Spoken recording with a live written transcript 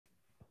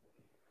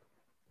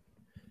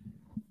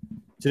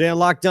Today on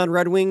Locked On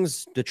Red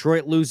Wings,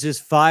 Detroit loses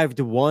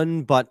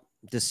 5-1, but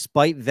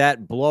despite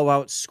that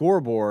blowout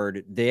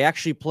scoreboard, they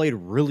actually played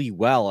really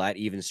well at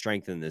even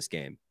strength in this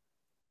game.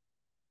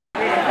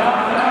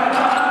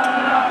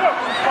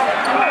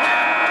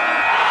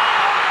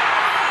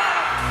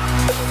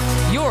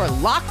 You're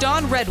Locked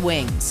On Red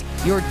Wings,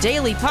 your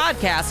daily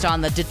podcast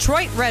on the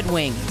Detroit Red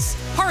Wings,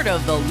 part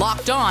of the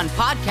Locked On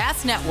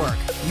Podcast Network,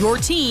 your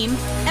team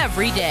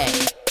every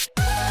day.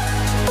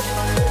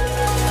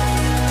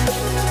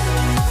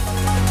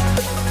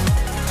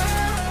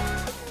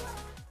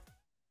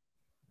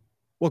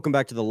 Welcome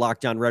back to the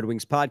Locked On Red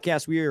Wings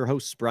podcast. We are your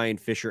hosts, Brian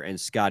Fisher and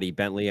Scotty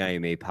Bentley. I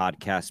am a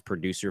podcast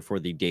producer for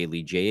the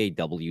daily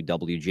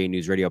JAWWJ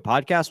News Radio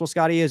podcast, while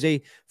Scotty is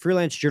a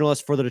freelance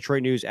journalist for the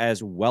Detroit News,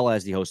 as well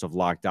as the host of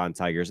Locked On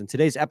Tigers. And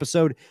today's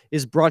episode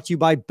is brought to you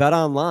by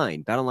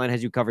BetOnline. BetOnline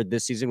has you covered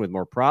this season with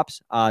more props,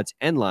 odds,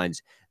 and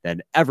lines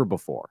than ever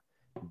before.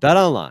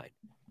 BetOnline,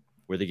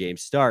 where the game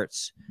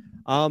starts.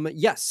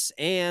 Yes,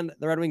 and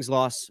the Red Wings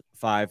lost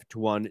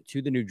 5-1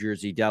 to the New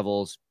Jersey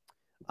Devils.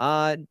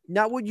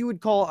 Not what you would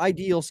call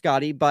ideal,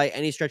 Scotty, by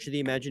any stretch of the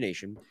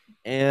imagination.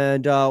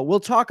 And we'll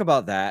talk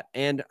about that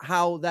and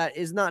how that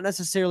is not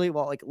necessarily,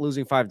 well, like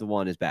losing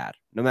 5-1 is bad,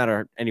 no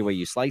matter any way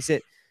you slice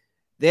it.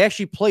 They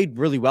actually played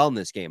really well in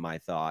this game, I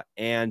thought.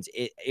 And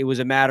it was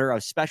a matter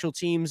of special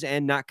teams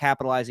and not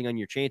capitalizing on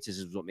your chances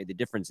is what made the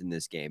difference in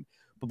this game.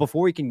 But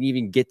before we can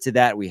even get to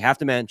that, we have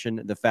to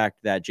mention the fact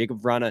that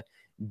Jakub Vrana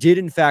did,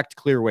 in fact,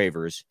 clear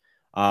waivers.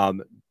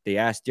 They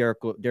asked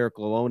Derek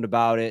Lalonde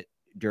about it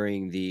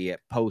during the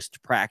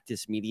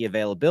post-practice media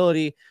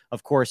availability.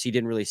 Of course, he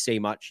didn't really say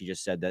much. He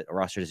just said that a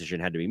roster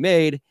decision had to be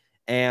made,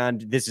 and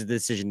this is the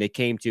decision they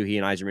came to. He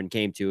and Yzerman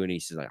came to, and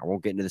he says, I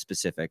won't get into the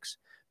specifics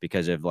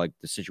because of like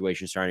the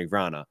situation surrounding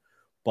Vrana.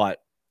 But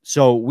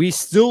so we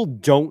still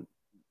don't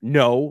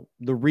know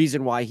the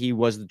reason why he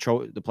was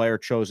the player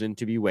chosen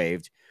to be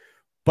waived,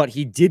 but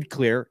he did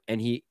clear,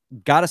 and he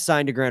got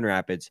assigned to Grand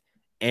Rapids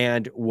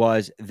and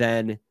was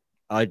then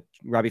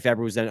Robby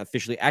Fabbri was then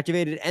officially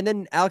activated, and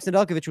then Alex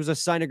Nedeljkovic was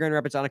assigned to Grand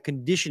Rapids on a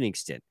conditioning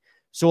stint.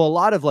 So a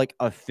lot of like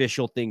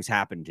official things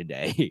happened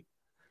today.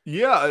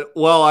 Yeah,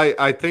 well,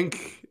 I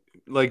think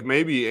like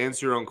maybe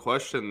answer your own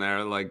question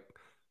there. Like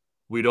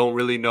we don't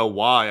really know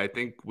why. I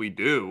think we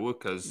do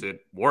because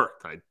it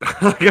worked. I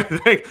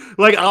think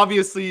like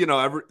obviously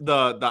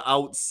the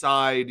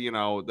outside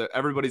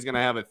everybody's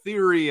gonna have a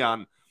theory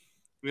on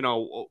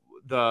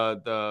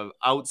the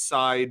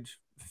outside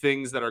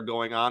things that are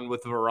going on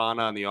with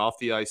Vrana and the off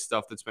the ice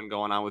stuff that's been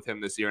going on with him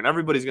this year. And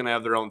everybody's going to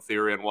have their own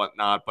theory and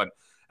whatnot. But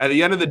at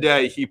the end of the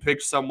day, he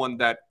picked someone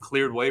that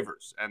cleared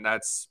waivers. And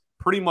that's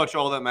pretty much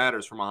all that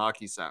matters from a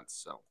hockey sense.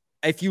 So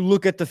if you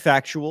look at the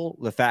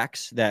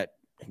facts that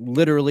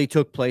literally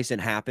took place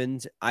and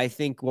happened, I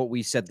think what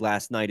we said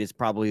last night is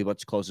probably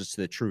what's closest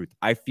to the truth.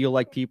 I feel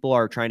like people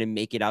are trying to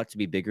make it out to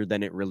be bigger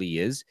than it really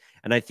is.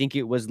 And I think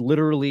it was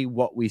literally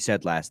what we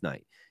said last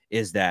night,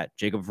 is that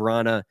Jakub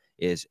Vrana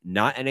is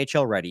not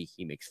NHL ready.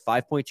 He makes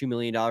 $5.2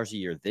 million a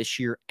year this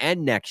year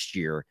and next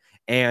year,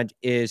 and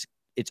it's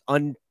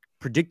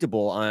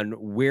unpredictable on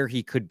where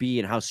he could be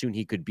and how soon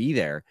he could be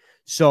there.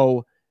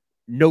 So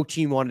no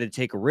team wanted to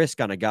take a risk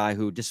on a guy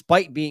who,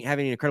 despite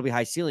having an incredibly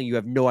high ceiling, you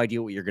have no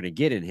idea what you're going to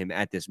get in him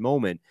at this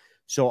moment.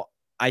 So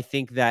I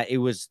think that it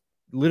was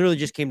literally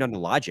just came down to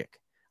logic.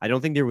 I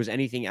don't think there was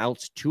anything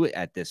else to it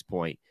at this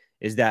point,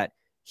 is that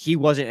he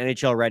wasn't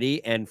NHL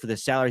ready, and for the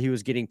salary he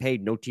was getting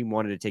paid, no team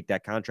wanted to take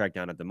that contract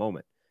down at the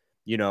moment.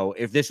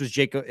 If this was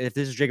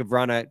Jakub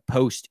Vrana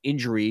post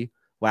injury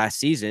last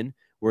season,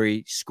 where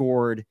he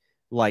scored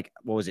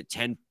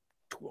 16,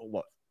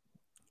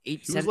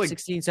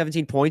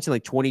 17 points in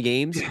like 20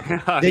 games,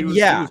 then he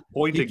was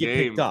point a he'd get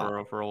game picked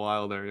up for a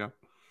while there. Yeah.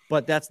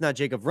 But that's not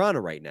Jakub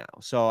Vrana right now.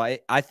 So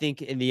I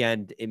think in the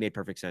end, it made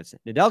perfect sense.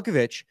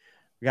 Nedeljkovic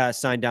got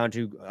signed down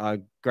to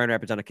Grand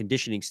Rapids on a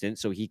conditioning stint,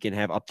 so he can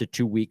have up to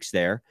 2 weeks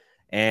there.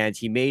 And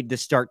he made the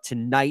start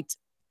tonight,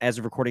 as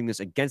of recording this,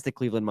 against the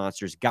Cleveland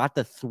Monsters, got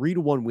the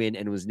 3-1 win,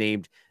 and was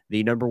named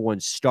the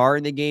 #1 star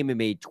in the game and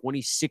made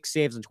 26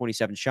 saves and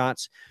 27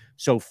 shots.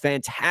 So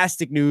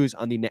fantastic news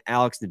on the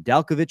Alex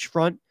Nedeljkovic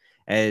front,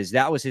 as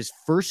that was his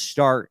first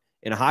start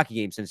in a hockey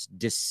game since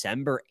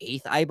December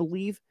 8th, I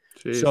believe.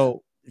 Jeez.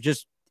 So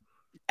just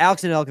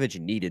Alex Nedeljkovic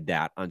needed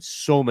that on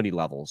so many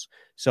levels.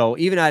 So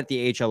even at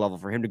the AHL level,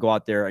 for him to go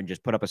out there and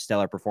just put up a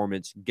stellar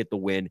performance, get the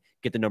win,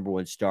 get the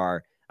 #1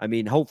 star, I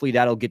mean, hopefully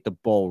that'll get the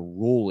ball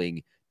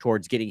rolling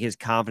towards getting his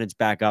confidence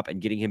back up and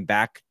getting him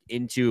back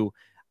into,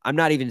 I'm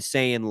not even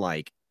saying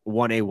like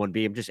 1A,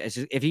 1B. I'm just,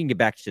 if he can get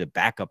back to the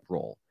backup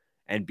role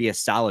and be a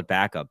solid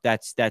backup,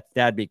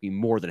 that'd make me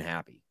more than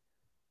happy.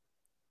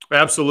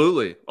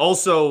 Absolutely.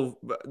 Also,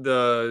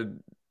 the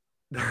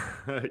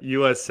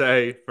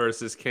USA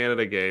versus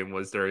Canada game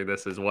was during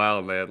this as well,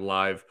 and they had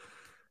live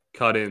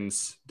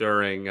cut-ins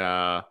during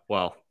the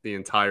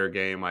entire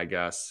game, I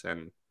guess,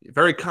 and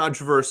pretty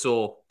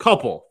controversial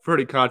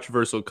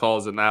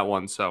calls in that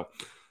one. So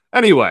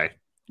anyway,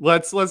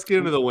 let's get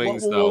into the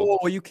Wings though.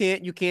 Well, you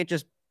can't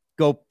just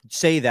go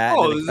say that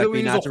and expect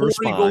me not to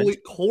respond.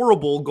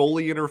 Horrible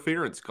goalie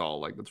interference call.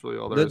 Like, that's really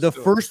all there is. The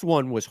first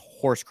one was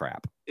horse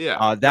crap.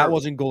 Yeah. That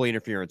wasn't goalie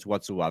interference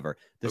whatsoever.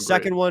 The Agreed.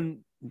 second one,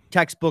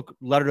 textbook,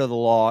 letter to the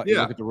law, you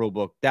Yeah. look at the rule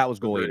book, that was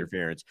goalie Agreed.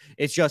 interference.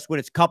 It's just when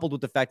it's coupled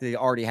with the fact that they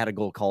already had a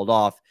goal called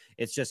off,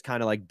 it's just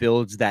kind of like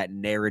builds that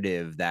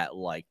narrative that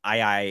like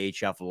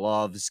IIHF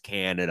loves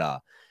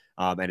Canada.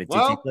 And it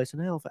did take place in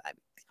Halifax.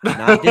 I'm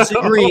not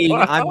disagreeing.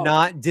 I'm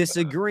not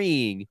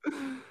disagreeing.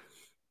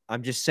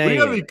 I'm just saying. We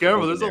gotta be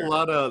careful. There's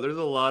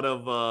a lot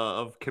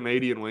of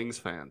Canadian Wings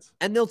fans,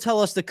 and they'll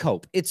tell us to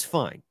cope. It's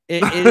fine.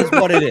 It is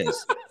what it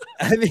is.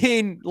 I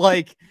mean,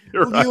 like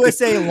right.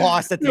 USA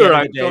lost at the end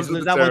of the day, so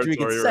there's not much we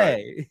can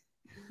say. Right.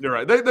 You're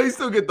right. They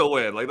still get the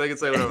win. Like, they can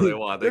say whatever they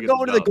want. They're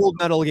going to the gold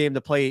medal game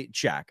to play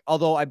Czech.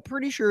 Although I'm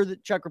pretty sure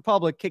that Czech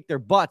Republic kicked their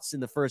butts in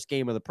the first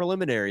game of the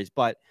preliminaries.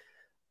 But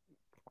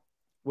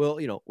who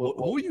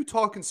are you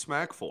talking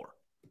smack for?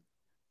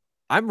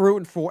 I'm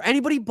rooting for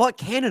anybody but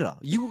Canada.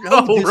 You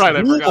know, this right?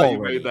 I forgot already.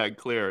 You made that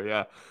clear.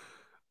 Yeah,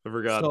 I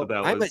forgot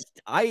that was.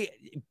 I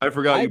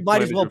forgot. I you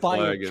might as well buy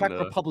a Czech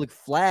Republic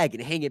flag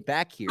and hang it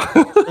back here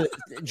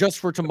just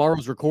for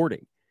tomorrow's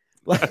recording.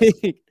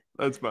 Like,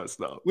 that's messed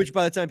up. Which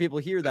by the time people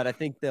hear that, I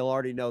think they'll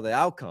already know the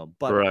outcome.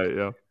 But right,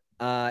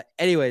 yeah.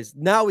 Anyways,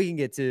 now we can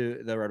get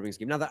to the Red Wings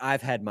game. Now that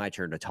I've had my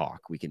turn to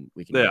talk, we can.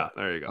 Yeah,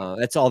 there you go.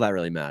 That's all that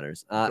really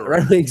matters.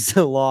 Red Wings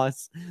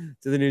lost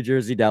to the New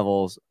Jersey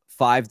Devils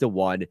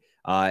 5-1.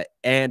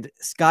 And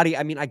Scotty,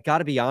 I mean, I got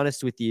to be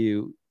honest with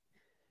you.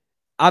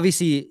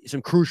 Obviously,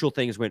 some crucial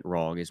things went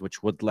wrong,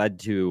 which would led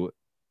to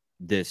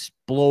this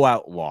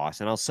blowout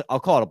loss. And I'll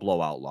call it a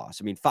blowout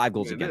loss. I mean, 5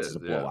 goals against is a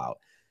blowout.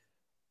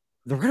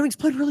 The Red Wings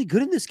played really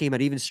good in this game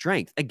at even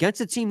strength against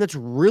a team that's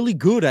really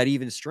good at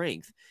even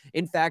strength.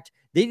 In fact,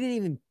 they didn't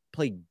even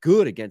play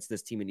good against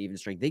this team in even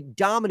strength. They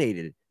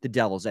dominated the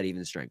Devils at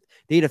even strength.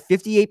 They had a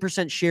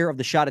 58% share of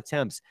the shot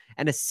attempts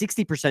and a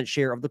 60%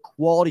 share of the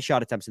quality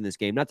shot attempts in this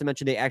game. Not to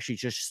mention they actually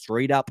just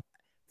straight up,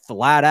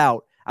 flat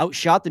out,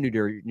 outshot the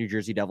New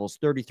Jersey Devils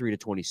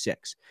 33-26.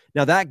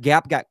 Now, that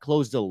gap got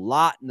closed a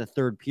lot in the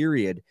third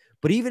period,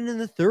 but even in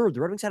the third,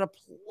 the Red Wings had a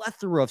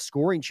plethora of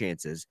scoring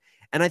chances.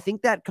 And I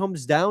think that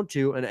comes down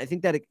to, and I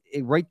think that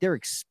it right there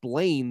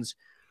explains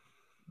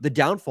the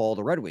downfall of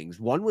the Red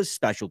Wings. One was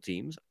special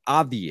teams,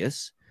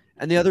 obvious,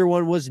 and the other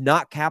one was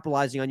not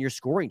capitalizing on your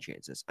scoring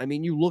chances. I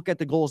mean, you look at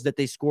the goals that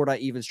they scored at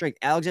even strength.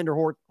 Alexander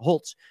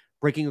Holtz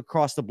breaking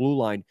across the blue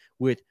line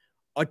with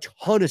a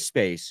ton of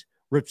space,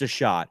 rips a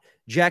shot.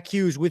 Jack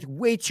Hughes with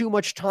way too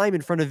much time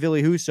in front of Ville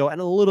Husso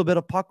and a little bit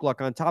of puck luck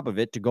on top of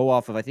it to go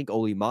off of, I think,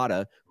 Oli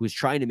Mata, who's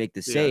trying to make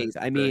the save.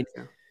 I mean,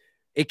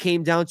 it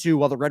came down to,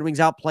 while the Red Wings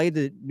outplayed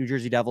the New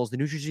Jersey Devils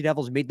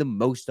made the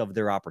most of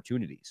their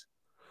opportunities.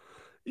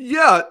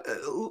 Yeah,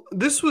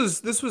 this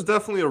was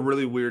definitely a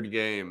really weird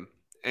game.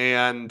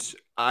 And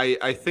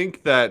I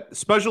think that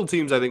special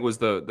teams, I think, was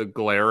the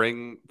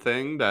glaring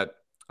thing that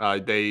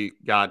they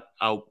got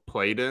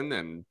outplayed in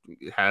and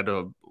had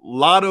a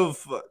lot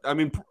of, I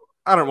mean,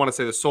 I don't want to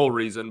say the sole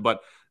reason,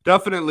 but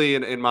definitely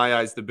in my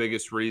eyes, the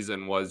biggest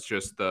reason was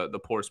just the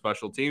poor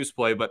special teams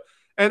play.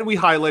 And we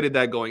highlighted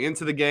that going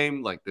into the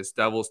game. Like, this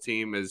Devils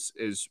team is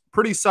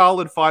pretty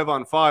solid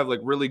 5-on-5, like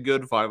really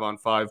good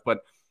 5-on-5, but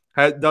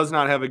does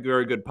not have a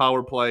very good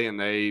power play, and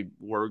they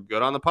were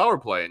good on the power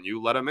play, and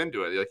you let them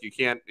into it. Like, you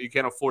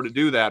can't afford to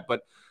do that.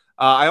 But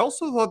I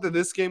also thought that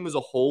this game as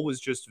a whole was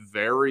just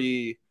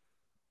very,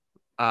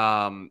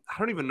 I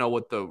don't even know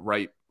what the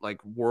right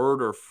like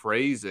word or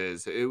phrase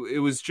is.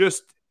 It was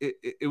just,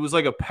 it was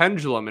like a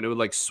pendulum, and it would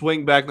like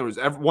swing back. There was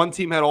one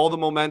team had all the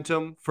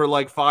momentum for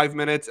like 5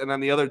 minutes, and then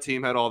the other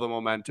team had all the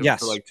momentum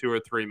for like 2 or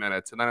 3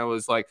 minutes. And then it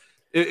was like,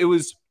 it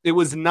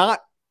was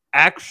not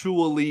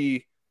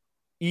actually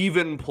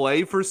even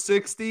play for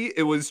 60.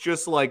 It was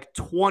just like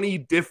 20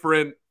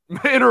 different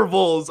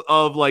intervals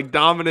of like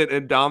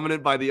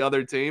dominant by the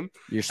other team.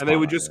 And they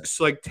would just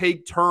like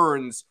take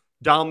turns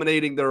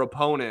dominating their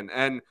opponent.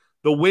 And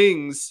the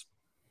Wings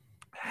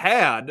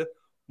had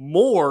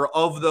more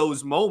of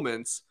those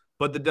moments,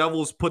 but the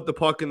Devils put the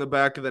puck in the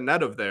back of the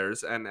net of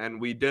theirs,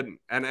 and we didn't.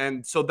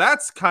 And so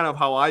that's kind of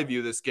how I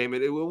view this game.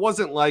 It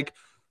wasn't like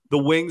the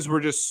Wings were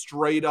just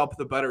straight up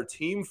the better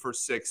team for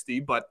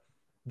 60, but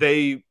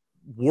they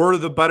were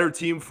the better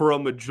team for a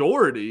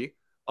majority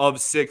of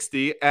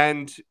 60,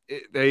 and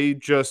they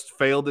just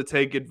failed to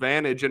take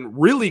advantage and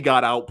really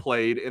got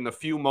outplayed in the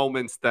few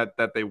moments that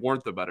they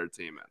weren't the better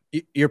team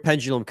in. Your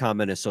pendulum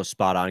comment is so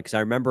spot on, because I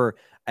remember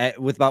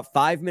with about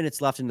 5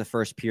 minutes left in the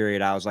first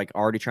period, I was like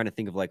already trying to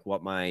think of like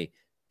what my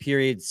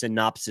period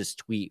synopsis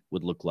tweet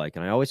would look like.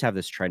 And I always have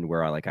this trend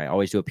where I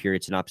always do a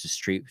period synopsis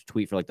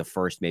tweet for like the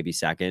first, maybe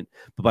second,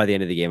 but by the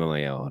end of the game, I'm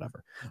like, oh,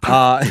 whatever.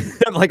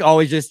 I'm like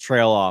always just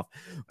trail off.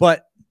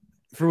 But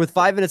with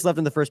 5 minutes left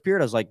in the first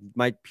period, I was like,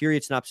 my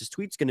period synopsis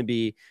tweet's going to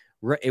be,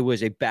 it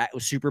was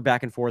super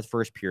back and forth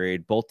first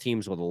period. Both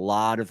teams with a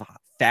lot of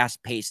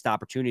fast paced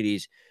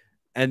opportunities,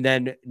 And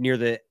then near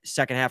the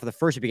second half of the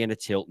first, it began to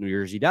tilt New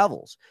Jersey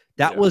Devils.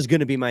 That was going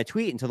to be my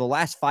tweet until the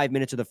last 5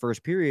 minutes of the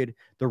first period.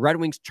 The Red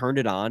Wings turned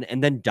it on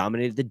and then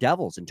dominated the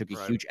Devils and took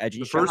a huge edgy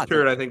shot. The first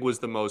period, I think, was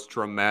the most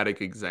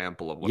dramatic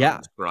example of what I'm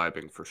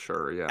describing for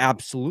sure. Yeah,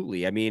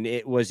 absolutely. I mean,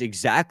 it was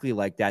exactly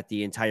like that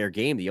the entire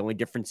game. The only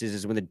difference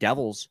is when the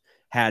Devils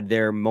had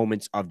their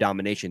moments of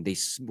domination, they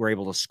were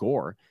able to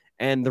score,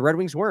 and the Red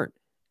Wings weren't.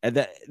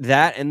 And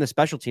that and the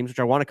special teams, which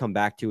I want to come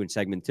back to in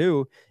segment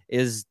 2,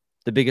 is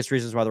the biggest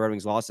reasons why the Red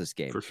Wings lost this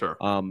game. For sure.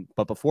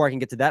 But before I can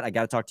get to that, I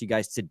got to talk to you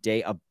guys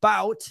today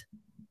about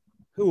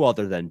who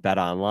other than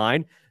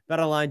BetOnline.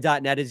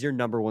 BetOnline.net is your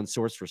number one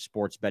source for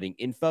sports betting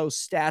info,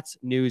 stats,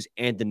 news,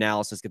 and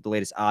analysis. Get the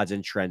latest odds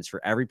and trends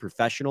for every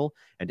professional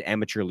and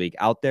amateur league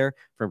out there,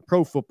 from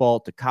pro football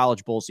to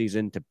college bowl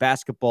season to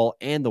basketball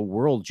and the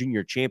World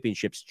Junior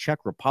Championships. Czech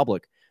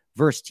Republic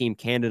versus Team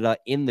Canada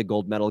in the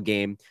gold medal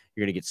game.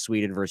 You're going to get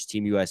Sweden versus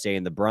Team USA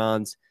in the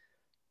bronze.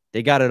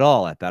 They got it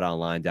all at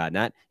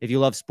betonline.net. If you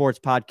love sports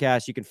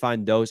podcasts, you can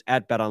find those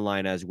at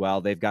BetOnline as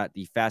well. They've got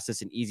the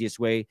fastest and easiest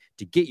way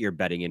to get your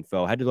betting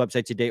info. Head to the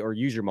website today or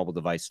use your mobile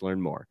device to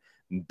learn more.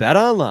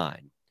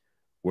 BetOnline,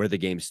 where the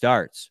game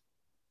starts.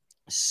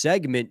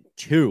 Segment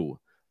 2,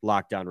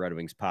 Locked On Red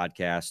Wings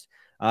podcast.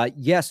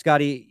 Yes,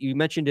 Scotty, you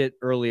mentioned it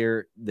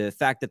earlier, the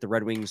fact that the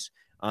Red Wings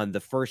on the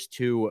first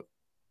 2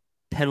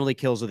 penalty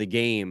kills of the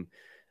game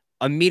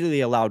immediately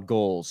allowed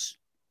goals,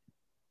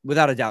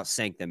 without a doubt,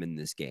 sank them in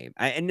this game.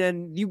 And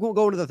then you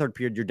go into the third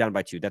period, you're down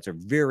by 2. That's a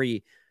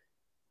very,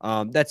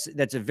 that's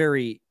a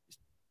very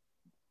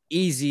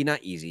easy,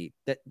 not easy.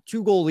 That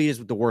 2-goal lead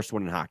is the worst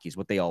one in hockey, is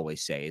what they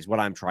always say, is what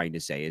I'm trying to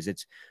say, is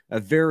it's a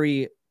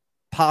very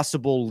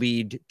possible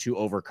lead to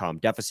overcome,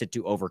 deficit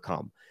to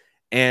overcome.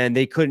 And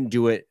they couldn't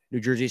do it. New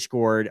Jersey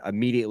scored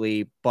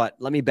immediately, but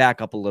let me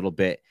back up a little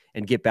bit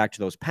and get back to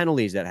those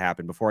penalties that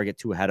happened before I get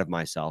too ahead of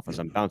myself, as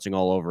I'm bouncing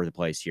all over the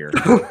place here.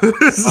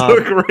 This is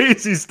a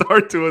crazy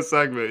start to a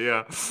segment,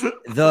 yeah.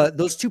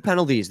 Those 2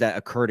 penalties that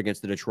occurred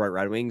against the Detroit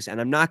Red Wings,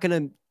 and I'm not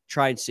going to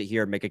try and sit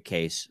here and make a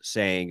case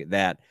saying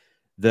that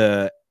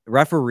the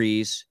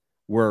referees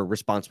were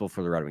responsible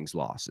for the Red Wings'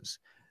 losses.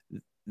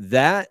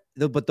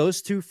 But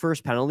those 2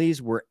 first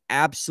penalties were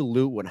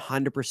absolute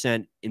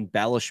 100%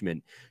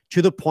 embellishment,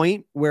 to the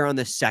point where on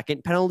the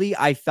second penalty,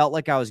 I felt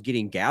like I was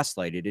getting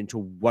gaslighted into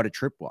what a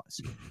trip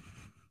was.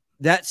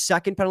 That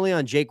second penalty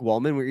on Jake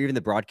Walman, where even the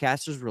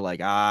broadcasters were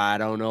like, I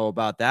don't know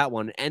about that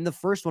one. And the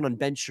first one on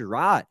Ben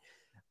Sherratt,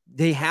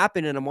 they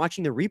happen, and I'm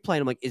watching the replay,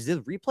 and I'm like, is this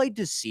replay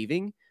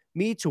deceiving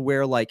me to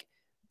where, like,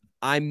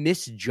 I'm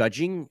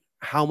misjudging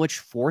how much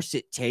force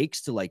it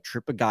takes to, like,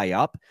 trip a guy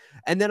up?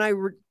 And then I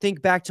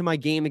think back to my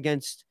game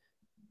against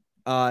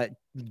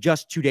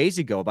just 2 days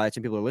ago, by the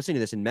time people are listening to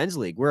this, in men's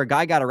league, where a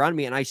guy got around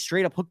me and I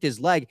straight up hooked his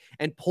leg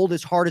and pulled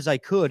as hard as I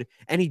could,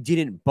 and he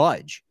didn't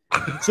budge.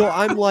 So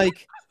I'm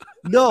like,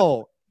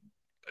 no,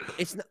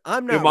 it's not,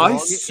 I'm not. Am I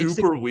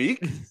super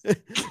weak?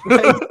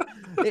 Right?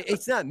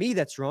 It's not me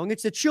that's wrong.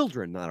 It's the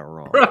children that are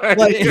wrong. Right,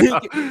 like, yeah.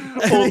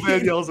 Old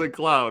man yells at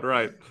cloud.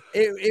 Right.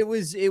 It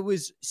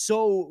was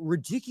so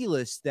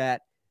ridiculous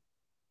that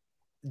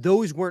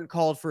those weren't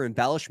called for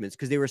embellishments,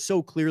 because they were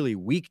so clearly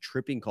weak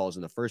tripping calls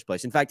in the first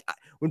place. In fact,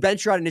 when Ben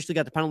Sherratt initially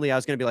got the penalty, I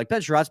was going to be like,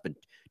 Ben Sherratt's been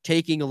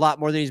taking a lot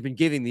more than he's been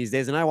giving these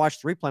days. And I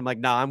watched the replay. I'm like,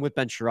 nah, I'm with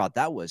Ben Sherratt.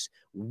 That was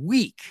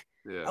weak.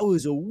 Yeah. That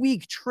was a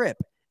weak trip.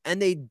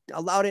 And they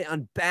allowed it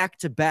on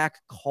back-to-back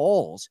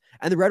calls.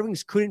 And the Red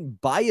Wings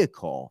couldn't buy a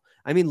call.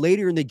 I mean,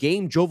 later in the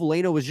game, Joe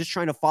Veleno was just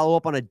trying to follow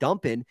up on a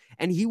dump-in,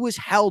 and he was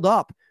held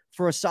up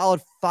for a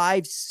solid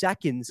 5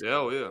 seconds,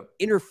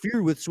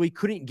 interfered with, so he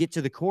couldn't get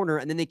to the corner.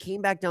 And then they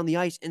came back down the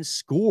ice and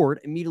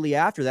scored immediately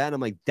after that. And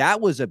I'm like, that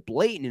was a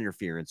blatant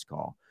interference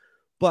call.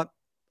 But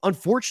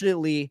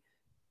unfortunately,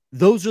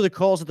 those are the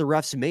calls that the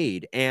refs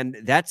made. And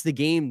that's the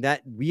game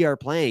that we are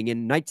playing.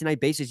 And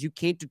night-to-night basis, you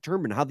can't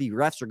determine how the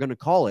refs are going to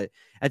call it.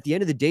 At the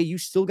end of the day, you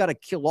still got to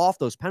kill off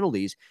those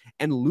penalties,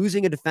 and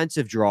losing a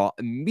defensive draw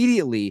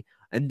immediately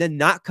and then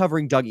not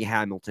covering Dougie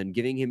Hamilton,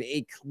 giving him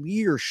a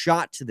clear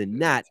shot to the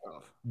net.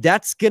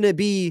 That's going to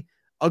be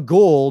a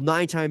goal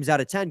 9 times out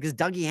of 10, because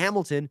Dougie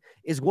Hamilton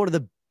is one of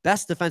the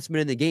best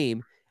defensemen in the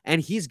game,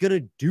 and he's going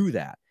to do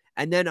that.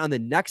 And then on the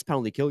next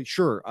penalty kill,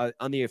 sure,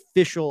 on the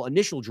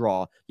initial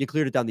draw, you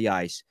cleared it down the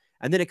ice.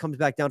 And then it comes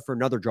back down for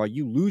another draw.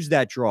 You lose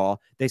that draw.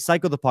 They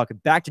cycle the puck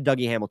back to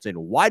Dougie Hamilton,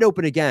 wide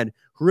open again,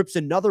 who rips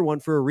another one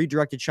for a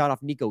redirected shot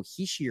off Nico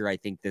Hischier, I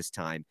think, this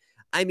time.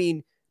 I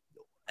mean,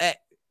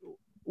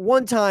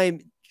 one time,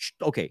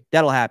 okay,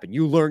 that'll happen.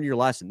 You learn your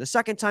lesson. The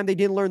second time, they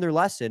didn't learn their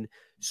lesson.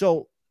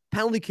 So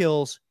penalty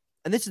kills,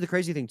 and this is the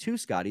crazy thing too,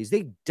 Scotty, is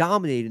they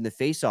dominated in the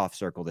face-off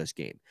circle this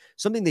game,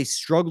 something they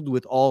struggled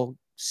with all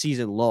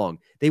season long.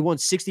 They won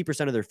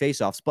 60% of their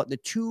faceoffs, but the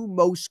 2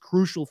 most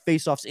crucial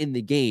faceoffs in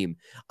the game,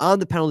 on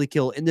the penalty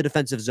kill in the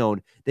defensive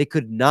zone, they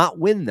could not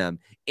win them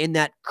in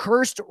that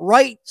cursed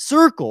right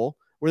circle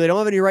where they don't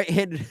have any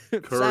right-handed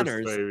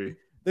centers. Baby.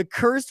 The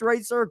cursed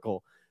right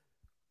circle.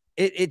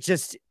 It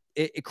just,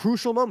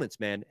 crucial moments,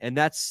 man. And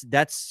that's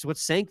what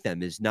sank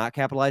them, is not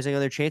capitalizing on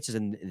their chances,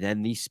 and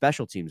then these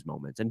special teams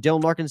moments. And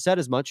Dylan Larkin said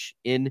as much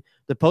in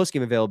the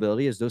post-game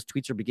availability, as those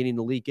tweets are beginning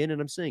to leak in,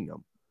 and I'm seeing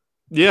them.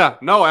 Yeah,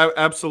 no,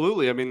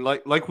 absolutely. I mean,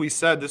 like we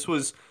said, this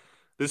was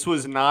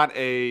not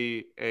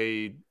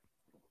a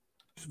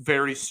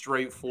very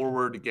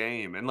straightforward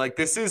game. And like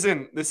this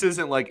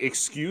isn't like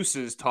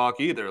excuses talk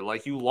either.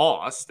 Like you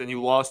lost, and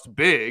you lost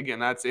big,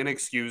 and that's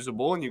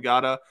inexcusable, and you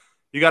gotta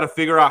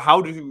figure out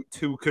how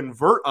to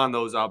convert on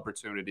those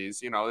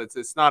opportunities.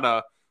 It's not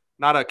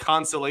a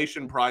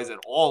consolation prize at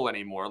all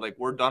anymore. Like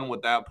we're done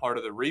with that part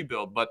of the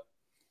rebuild. But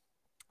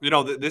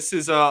this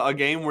is a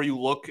game where you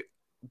look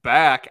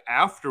back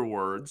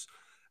afterwards,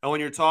 and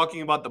when you're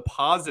talking about the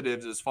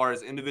positives as far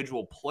as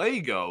individual play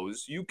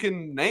goes, you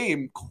can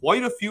name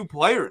quite a few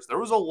players. There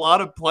was a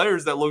lot of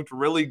players that looked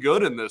really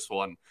good in this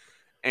one.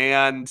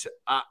 And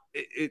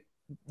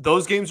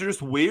those games are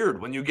just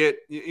weird when you get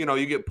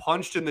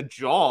punched in the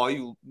jaw,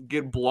 you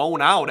get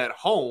blown out at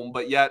home,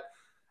 but yet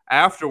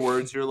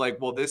afterwards you're like,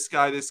 well, this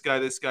guy,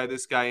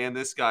 and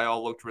this guy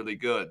all looked really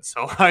good.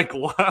 So like,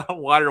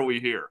 why are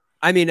we here?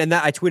 I mean, and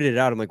that I tweeted it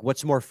out. I'm like,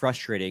 what's more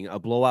frustrating, a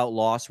blowout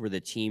loss where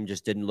the team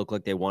just didn't look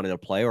like they wanted to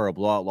play, or a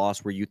blowout loss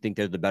where you think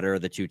they're the better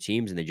of the two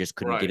teams and they just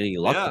couldn't get any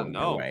luck going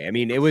their way? I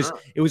mean, it was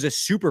a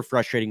super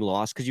frustrating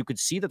loss because you could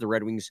see that the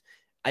Red Wings,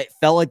 I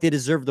felt like they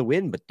deserved the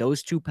win, but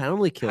those two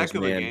penalty kills, heck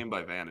of a game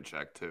by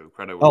Vanacek too.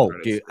 Credit.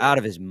 Dude, out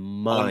of his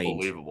mind,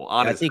 unbelievable.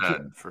 On his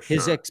head, for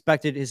sure.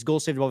 His goal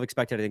saved above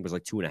expected, I think, was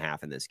like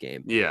 2.5 in this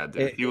game. Yeah,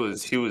 dude, he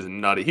was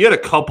nutty. He had a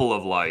couple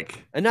of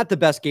and not the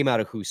best game out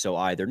of Husso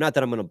either. Not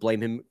that I'm going to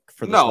blame him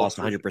for this loss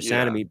 100%.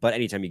 I mean, but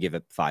anytime you give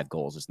it 5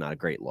 goals, it's not a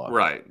great look.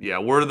 Right. Yeah,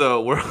 we're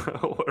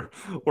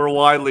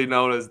widely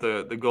known as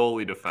the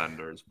goalie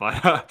defenders,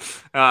 but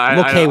I'm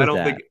okay with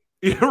that. Think.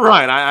 You're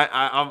right.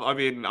 I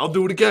mean, I'll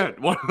do it again.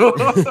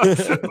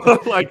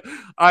 Like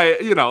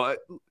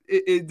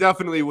it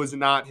definitely was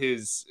not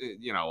his,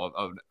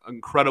 an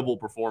incredible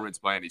performance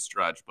by any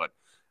stretch, but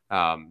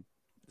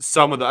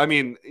some of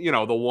the,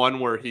 the one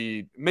where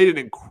he made an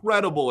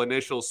incredible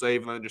initial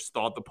save and then just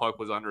thought the puck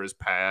was under his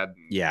pad.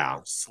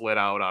 And, slid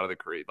out of the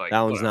crease. Like,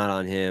 that one's not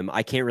on him.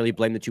 I can't really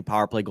blame the 2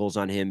 power play goals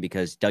on him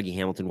because Dougie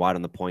Hamilton wide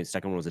on the point.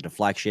 Second one was a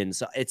deflection.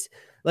 So it's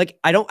like,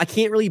 I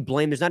can't really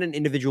blame. There's not an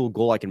individual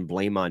goal I can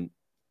blame on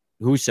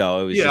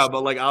Husso. It was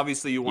but like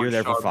obviously you weren't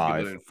there for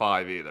 5. In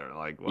 5 either.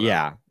 Like, whatever.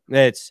 Yeah,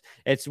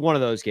 it's one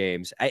of those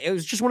games. It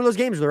was just one of those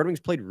games where the Red Wings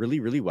played really,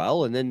 really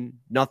well, and then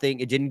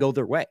it didn't go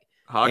their way.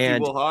 Hockey.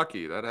 That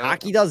happens.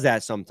 Hockey does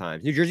that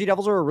sometimes. New Jersey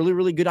Devils are a really,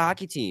 really good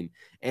hockey team,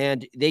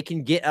 and they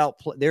can get out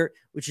there,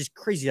 which is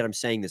crazy that I'm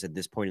saying this at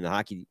this point in the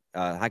hockey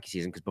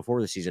season, because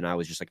before the season I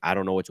was just like, I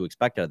don't know what to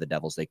expect out of the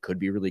Devils. They could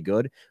be really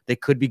good. They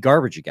could be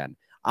garbage again.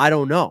 I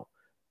don't know.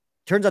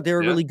 Turns out they were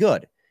really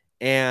good,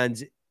 and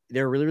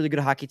they're a really, really good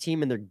hockey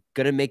team, and they're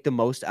going to make the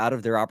most out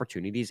of their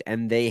opportunities,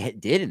 and they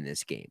did in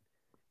this game.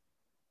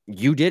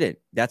 You didn't.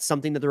 That's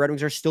something that the Red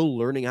Wings are still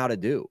learning how to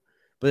do,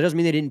 but it doesn't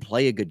mean they didn't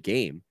play a good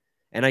game.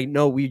 And I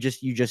know you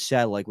just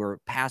said, like, we're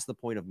past the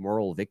point of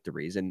moral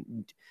victories.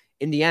 And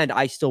in the end,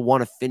 I still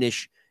want to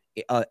finish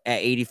at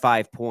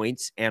 85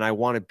 points, and I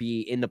want to be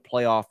in the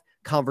playoff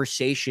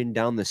conversation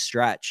down the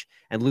stretch,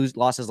 and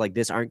losses like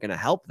this aren't going to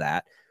help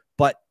that.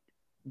 But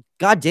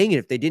God dang it,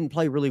 if they didn't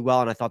play really well,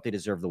 and I thought they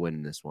deserved the win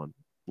in this one.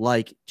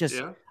 Like,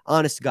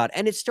 honest to God.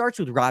 And it starts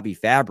with Robby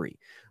Fabbri.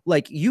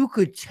 Like, you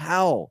could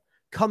tell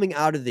coming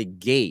out of the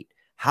gate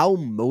how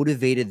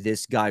motivated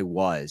this guy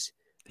was.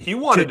 He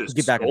wanted to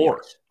get back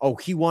score. Oh,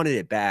 he wanted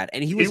it bad.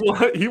 And he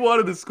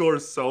wanted to score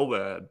so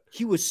bad.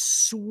 He was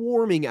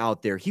swarming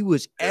out there. He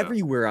was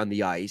everywhere on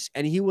the ice,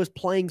 and he was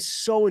playing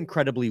so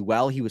incredibly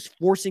well. He was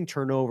forcing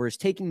turnovers,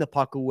 taking the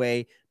puck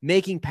away,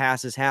 making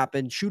passes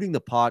happen, shooting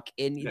the puck,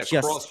 and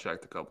just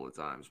cross-checked a couple of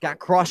times. Got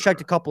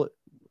cross-checked a couple.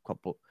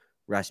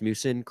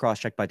 Rasmussen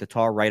cross-checked by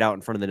Tatar right out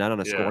in front of the net on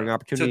a scoring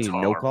opportunity.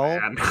 Tatar, no call.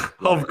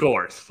 Of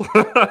course.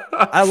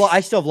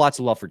 I still have lots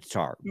of love for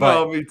Tatar. But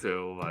no, me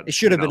too. But, it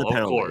should have been the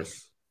penalty.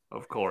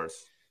 Of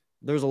course.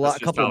 There's a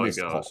couple of missed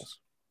calls.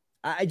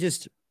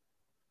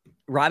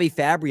 Robby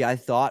Fabbri, I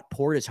thought,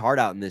 poured his heart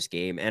out in this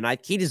game, and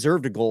he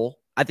deserved a goal.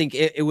 I think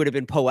it would have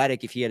been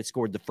poetic if he had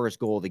scored the first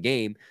goal of the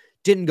game.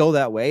 Didn't go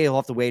that way. He'll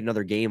have to wait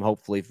another game,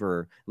 hopefully,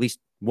 for at least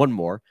one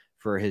more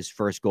for his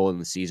first goal in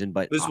the season.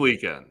 But this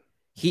weekend.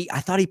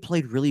 I thought he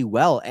played really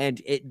well, and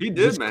he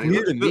did, man.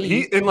 You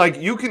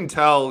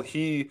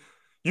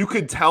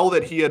could tell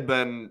that he had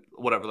been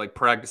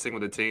practicing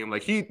with the team.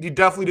 Like he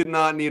definitely did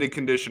not need a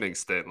conditioning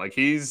stint. Like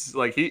he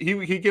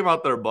came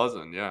out there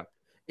buzzing. Yeah,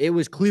 it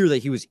was clear that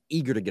he was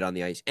eager to get on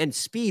the ice, and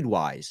speed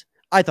wise,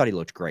 I thought he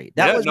looked great.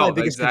 That was my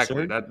biggest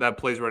concern. That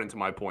plays right into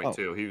my point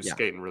too. He was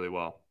skating really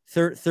well.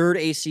 Third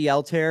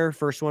ACL tear,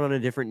 first one on a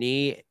different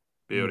knee.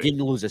 Beauty.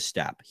 Didn't lose a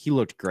step. He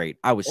looked great.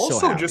 I was so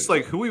happy. Just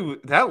like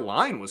that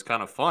line was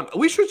kind of fun.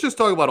 We should just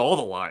talk about all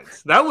the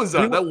lines. That was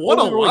what a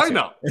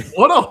lineup.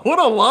 What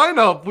a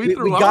lineup we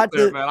threw out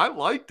there, man. I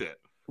liked it.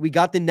 we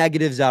got the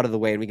negatives out of the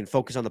way and we can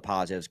focus on the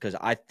positives, because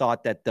I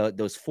thought that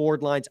those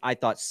forward lines, I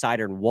thought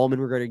Seider and Walman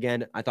were good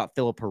again. I thought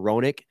Filip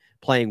Hronek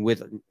playing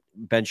with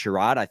Ben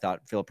Sherrod. I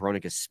thought Filip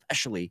Hronek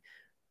especially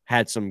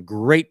had some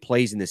great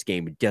plays in this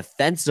game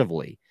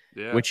defensively,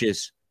 which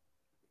is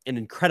an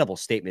incredible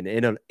statement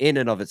in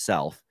and of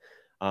itself.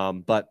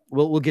 But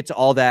we'll get to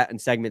all that in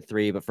segment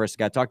 3. But first, I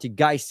got to talk to you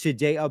guys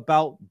today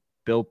about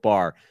Built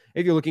Bar.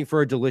 If you're looking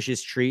for a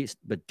delicious treat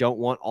but don't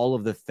want all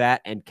of the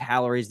fat and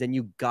calories, then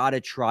you got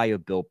to try a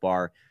Built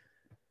Bar.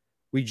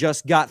 We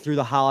just got through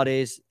the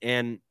holidays,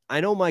 and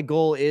I know my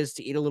goal is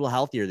to eat a little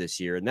healthier this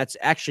year, and that's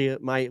actually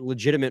my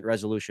legitimate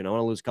resolution. I want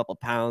to lose a couple of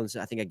pounds.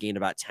 I think I gained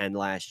about 10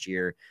 last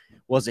year.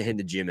 Wasn't hitting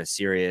the gym as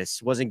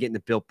serious. Wasn't getting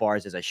the Built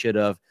Bars as I should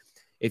have.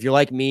 If you're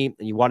like me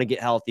and you want to get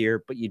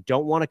healthier, but you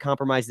don't want to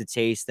compromise the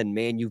taste, then,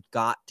 man, you've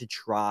got to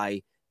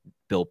try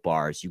Built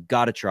Bars. You've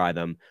got to try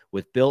them.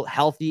 With Built,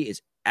 healthy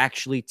is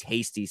actually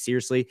tasty.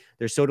 Seriously,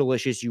 they're so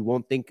delicious you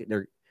won't think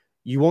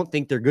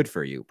they're good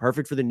for you.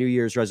 Perfect for the New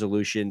Year's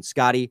resolution.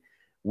 Scotty,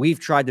 we've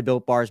tried the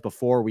Built Bars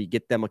before. We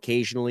get them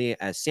occasionally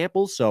as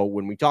samples, so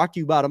when we talk to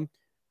you about them,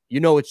 you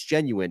know it's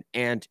genuine,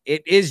 and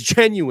it is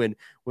genuine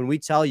when we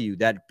tell you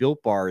that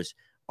Built Bars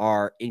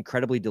are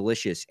incredibly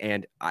delicious.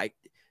 And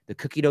the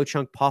cookie dough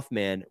chunk puff,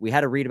 man, we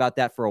had to read about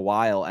that for a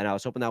while, and I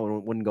was hoping that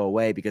one wouldn't go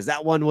away, because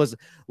that one was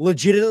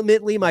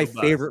legitimately my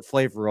favorite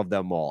flavor of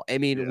them all. I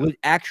mean,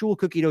 actual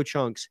cookie dough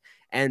chunks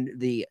and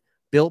the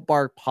Built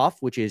Bar puff,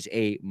 which is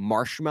a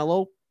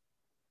marshmallow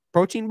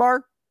protein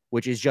bar,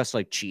 which is just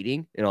like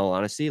cheating, in all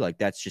honesty. Like,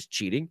 that's just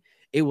cheating.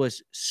 It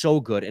was so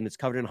good, and it's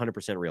covered in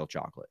 100% real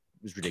chocolate.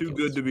 It was ridiculous.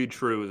 Too good to be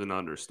true is an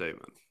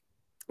understatement.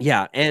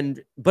 Yeah,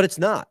 but it's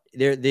not.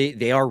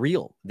 They are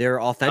real.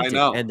 They're authentic,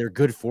 and they're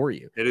good for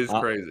you. It is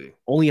crazy.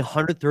 Only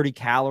 130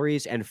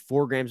 calories and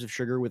 4 grams of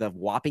sugar with a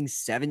whopping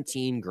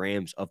 17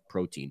 grams of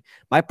protein.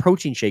 My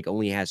protein shake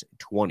only has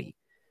 20,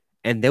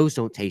 and those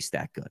don't taste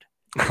that good.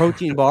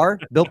 Protein bar,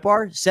 Built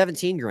Bar,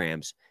 17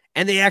 grams,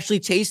 and they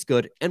actually taste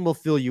good and will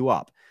fill you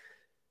up.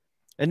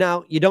 And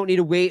now you don't need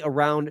to wait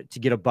around to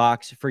get a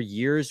box. For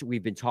years,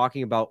 we've been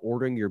talking about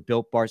ordering your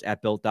Built Bars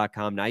at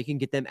Built.com. Now you can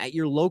get them at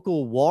your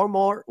local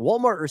Walmart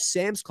or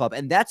Sam's Club.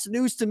 And that's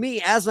news to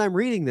me as I'm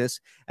reading this,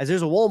 as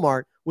there's a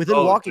Walmart within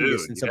walking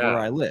distance of where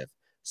I live.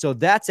 So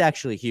that's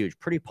actually huge.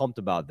 Pretty pumped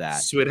about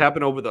that. So it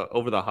happened over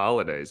the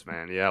holidays,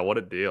 man. Yeah, what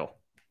a deal.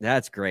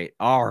 That's great.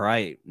 All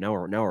right. Now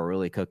we're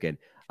really cooking.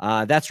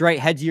 That's right.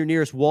 Head to your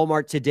nearest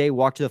Walmart today.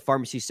 Walk to the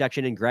pharmacy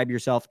section and grab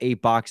yourself a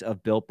box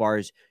of Built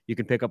Bars. You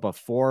can pick up a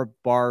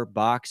 4-bar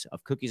box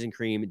of cookies and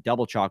cream,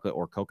 double chocolate,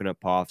 or coconut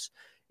puffs.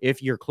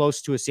 If you're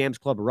close to a Sam's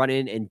Club, run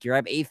in and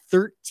grab a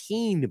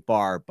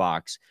 13-bar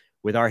box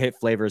with our hit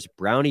flavors,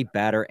 brownie,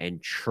 batter,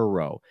 and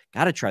churro.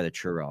 Got to try the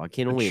churro. I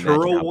can only imagine.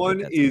 Churro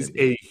one is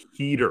a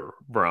heater,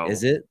 bro.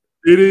 Is it?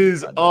 It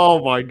is.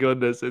 Oh, my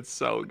goodness. It's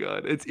so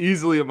good. It's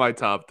easily in my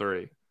top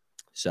 3.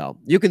 So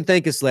you can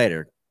thank us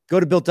later. Go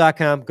to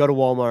Built.com, go to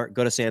Walmart,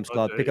 go to Sam's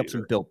Club, pick up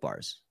some Built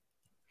Bars.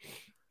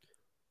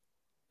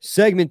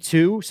 Segment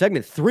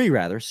 3,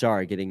 rather.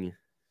 Sorry, getting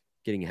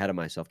ahead of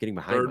myself, getting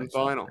behind Third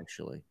myself, and final.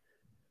 actually.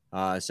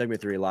 Segment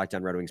 3, Locked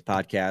On Red Wings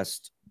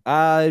podcast.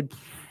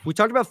 We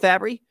talked about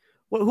Fabbri.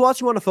 Who else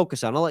you want to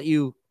focus on? I'll let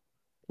you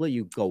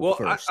go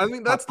first. I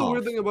think that's the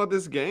weird thing about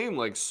this game.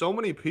 Like, so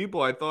many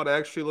people I thought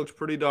actually looked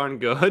pretty darn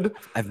good.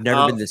 I've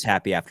never been this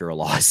happy after a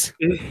loss.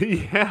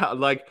 Yeah,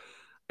 like,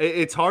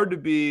 it's hard to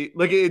be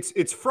like,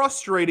 it's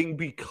frustrating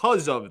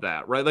because of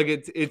that, right? Like,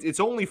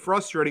 it's only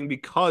frustrating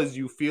because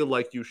you feel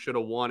like you should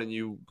have won and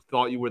you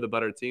thought you were the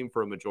better team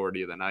for a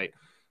majority of the night.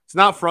 It's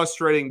not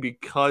frustrating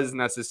because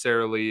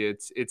necessarily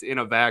it's in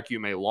a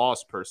vacuum a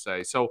loss per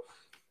se. So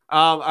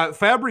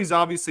Fabbri's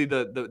obviously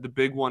the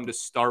big one to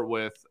start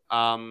with.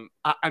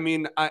 I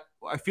mean, I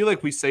feel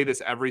like we say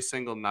this every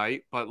single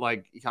night, but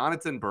like,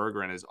 Jonathan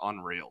Berggren is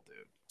unreal,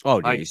 dude.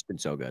 Oh, dude, he's been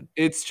so good.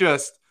 It's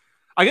just,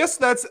 I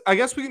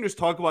guess we can just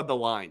talk about the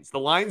lines. The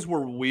lines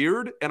were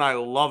weird, and I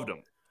loved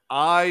them.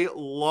 I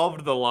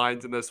loved the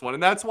lines in this one,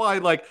 and that's why,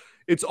 like,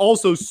 it's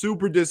also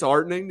super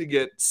disheartening to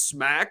get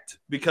smacked,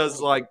 because,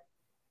 like,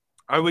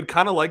 I would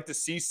kind of like to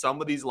see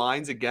some of these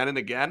lines again and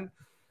again,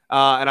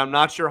 and I'm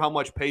not sure how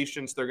much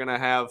patience they're gonna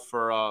have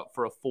for a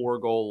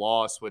 4-goal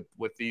loss with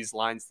these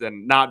lines.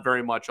 Then not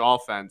very much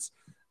offense,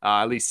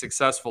 at least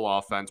successful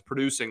offense,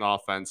 producing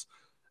offense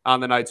on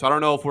the night. So I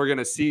don't know if we're going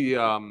to see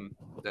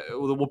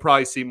we'll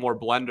probably see more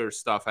blender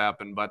stuff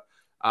happen, but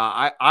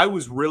I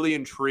was really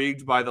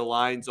intrigued by the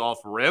lines off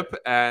rip,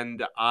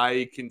 and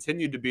I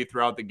continued to be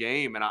throughout the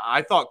game. And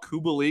I thought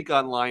Kubalik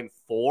on line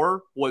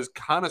 4 was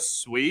kind of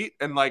sweet.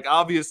 And, like,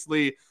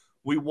 obviously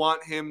we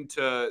want him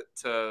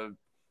to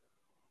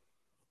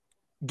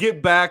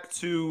get back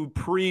to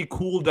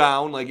pre-cool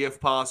down, like,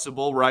 if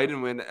possible, right?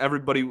 And when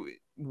everybody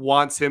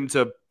wants him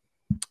to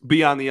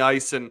be on the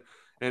ice and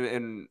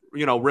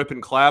you know, ripping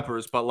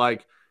clappers, but,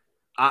 like,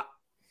 I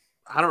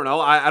don't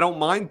know. I don't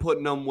mind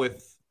putting them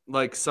with,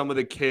 like, some of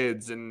the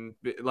kids and,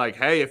 like,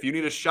 hey, if you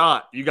need a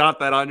shot, you got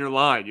that on your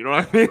line. You know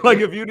what I mean? Like,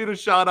 if you need a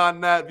shot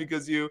on net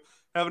because you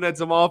haven't had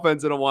some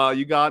offense in a while.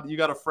 You got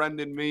a friend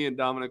in me and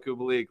Dominic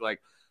Kubalik.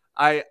 Like,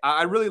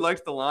 I really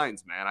liked the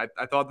lines, man.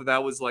 I thought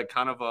that was like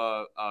kind of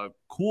a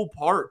cool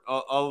part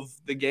of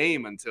the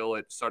game until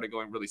it started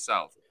going really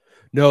south.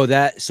 No,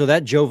 that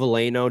Joe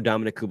Veleno,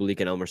 Dominic Kubalik,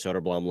 and Elmer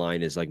Soderblom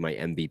line is like my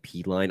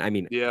MVP line. I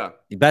mean, yeah,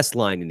 the best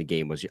line in the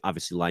game was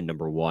obviously line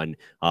number one.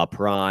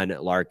 Perron,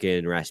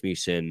 Larkin,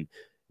 Rasmussen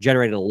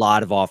generated a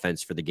lot of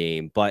offense for the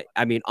game, but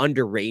I mean,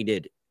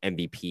 underrated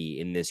MVP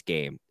in this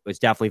game was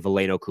definitely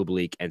Veleno,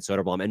 Kubalik, and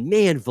Soderblom. And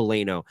man,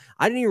 Veleno,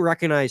 I didn't even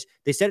recognize.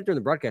 They said it during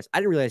the broadcast. I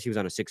didn't realize he was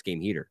on a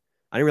 6-game heater.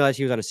 I didn't realize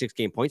he was on a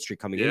 6-game point streak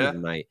coming into the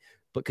night.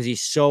 But because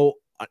he's so,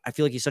 I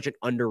feel like he's such an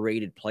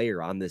underrated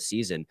player on this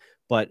season.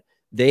 But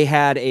they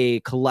had a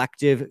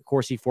collective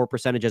Corsi for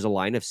percentage as a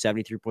line of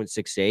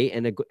 73.68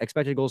 and an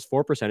expected goals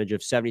for percentage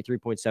of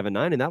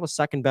 73.79. And that was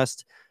second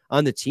best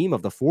on the team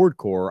of the forward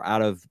core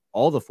out of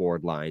all the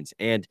forward lines.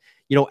 And,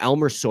 you know,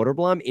 Elmer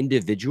Soderblom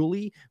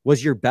individually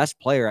was your best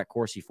player at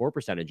Corsi for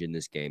percentage in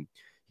this game.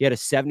 He had a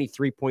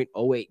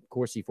 73.08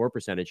 Corsi for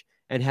percentage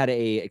and had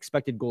a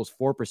expected goals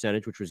for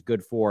percentage, which was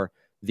good for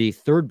the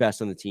third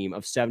best on the team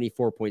of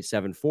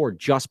 74.74,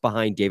 just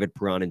behind David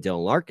Perron and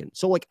Dylan Larkin.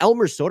 So like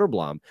Elmer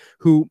Soderblom,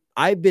 who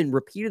I've been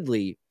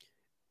repeatedly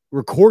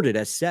recorded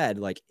as said,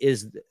 like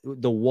is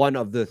the one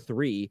of the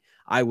three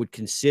I would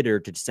consider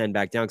to send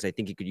back down because I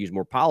think he could use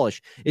more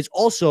polish, is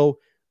also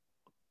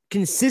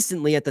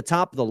consistently at the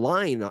top of the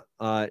line,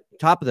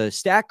 top of the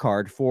stat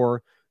card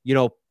for, you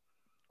know,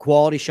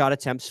 quality shot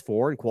attempts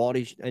for and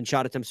quality and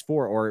shot attempts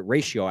for, or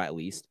ratio at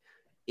least.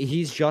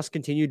 He's just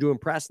continued to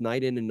impress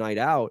night in and night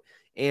out.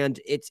 And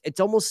it's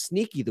almost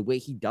sneaky the way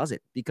he does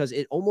it, because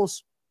it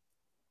almost,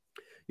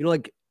 you know,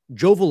 like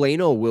Joe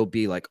Veleno will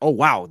be like, oh,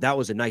 wow, that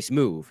was a nice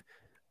move.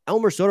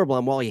 Elmer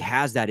Soderblom, while he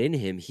has that in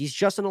him, he's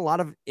just in a lot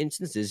of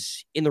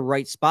instances in the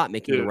right spot,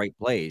 making the right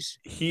plays.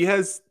 He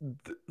has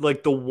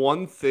like the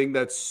one thing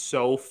that's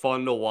so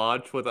fun to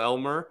watch with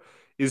Elmer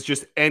is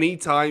just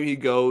anytime he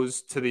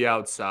goes to the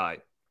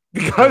outside.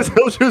 Because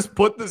he'll just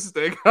put the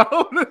stick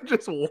out and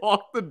just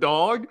walk the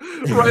dog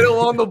right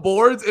along the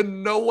boards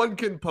and no one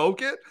can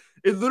poke it.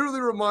 It literally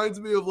reminds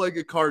me of like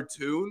a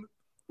cartoon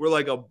where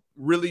like a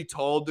really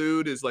tall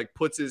dude is like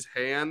puts his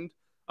hand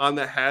on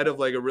the head of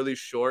like a really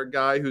short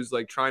guy who's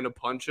like trying to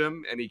punch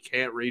him and he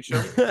can't reach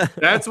him.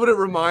 That's what it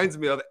reminds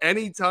me of.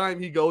 Anytime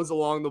he goes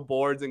along the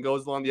boards and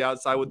goes along the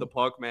outside with the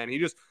puck, man, he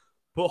just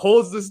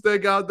holds the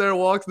stick out there,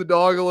 walks the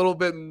dog a little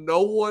bit, and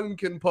no one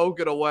can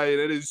poke it away.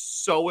 And it is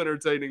so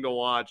entertaining to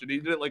watch. And he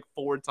did it like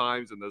 4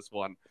 times in this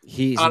one.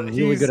 He's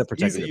really good at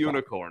protecting. He's a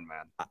unicorn,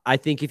 man. I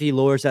think if he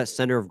lowers that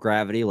center of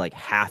gravity like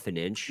half an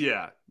inch,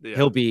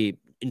 he'll be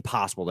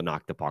impossible to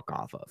knock the puck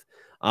off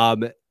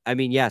of. I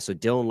mean, yeah, so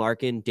Dylan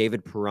Larkin,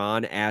 David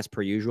Perron, as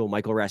per usual,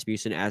 Michael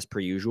Rasmussen, as per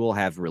usual,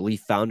 have really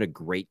found a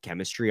great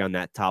chemistry on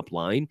that top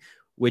line,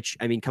 which,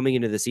 I mean, coming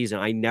into the season,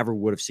 I never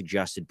would have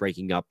suggested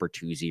breaking up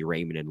Bertuzzi,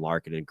 Raymond, and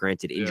Larkin. And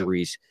granted,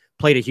 injuries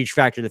played a huge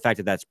factor in the fact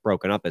that that's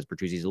broken up, as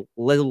Bertuzzi's a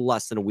little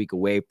less than a week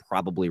away,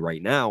 probably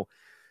right now.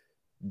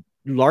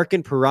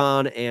 Larkin,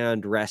 Perron,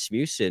 and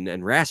Rasmussen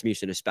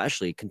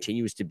especially,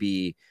 continues to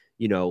be,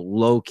 you know,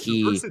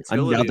 low-key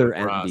another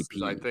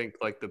MVP. I think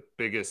like the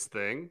biggest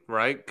thing,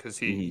 right? Because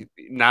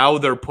now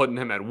they're putting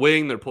him at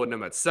wing, they're putting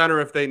him at center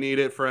if they need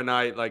it for a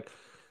night. Like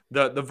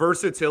the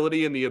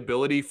versatility and the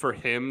ability for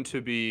him to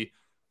be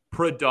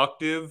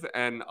productive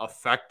and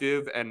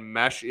effective and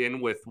mesh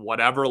in with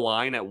whatever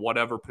line at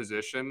whatever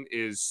position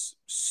is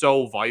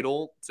so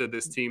vital to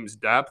this team's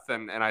depth.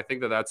 And I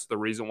think that that's the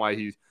reason why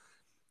he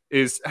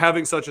is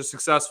having such a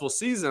successful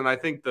season. I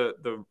think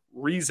the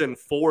reason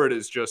for it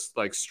is just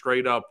like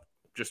straight up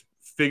just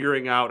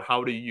figuring out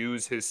how to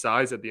use his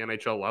size at the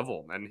NHL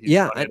level. And he's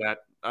done it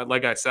at,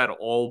 like I said,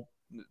 all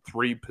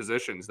 3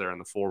 positions there in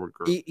the forward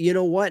group. You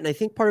know what? And I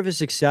think part of his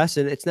success,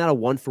 and it's not a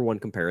 1-for-1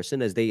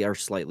 comparison as they are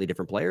slightly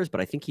different players, but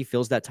I think he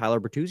fills that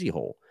Tyler Bertuzzi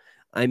hole.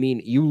 I mean,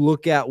 you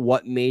look at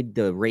what made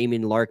the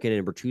Raymond, Larkin,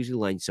 and Bertuzzi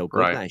line so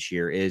good last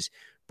year is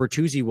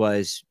Bertuzzi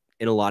was,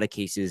 in a lot of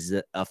cases,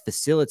 a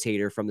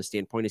facilitator from the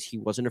standpoint is he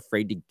wasn't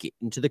afraid to get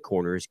into the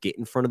corners, get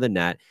in front of the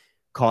net,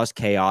 cause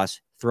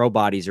chaos, throw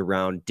bodies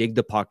around, dig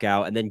the puck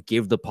out, and then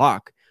give the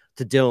puck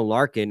to Dylan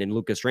Larkin and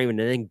Lucas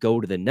Raymond and then go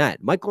to the net.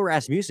 Michael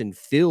Rasmussen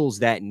fills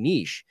that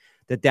niche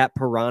that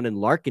Perron and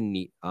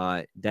Larkin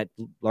that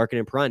Larkin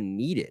and Perron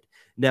needed.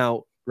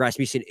 Now,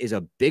 Rasmussen is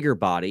a bigger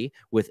body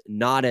with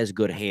not as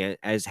good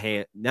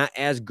not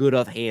as good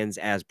of hands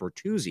as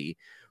Bertuzzi,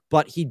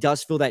 but he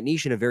does fill that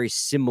niche in a very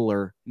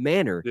similar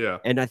manner. Yeah.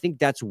 And I think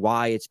that's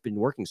why it's been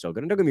working so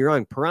good. And don't get me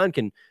wrong, Perron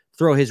can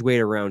throw his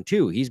weight around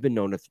too. He's been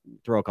known to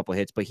throw a couple of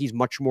hits, but he's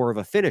much more of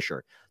a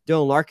finisher.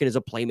 Dylan Larkin is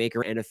a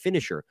playmaker and a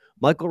finisher.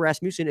 Michael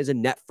Rasmussen is a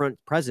net front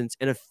presence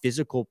and a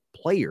physical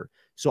player.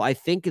 So I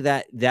think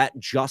that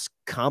just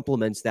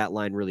complements that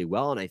line really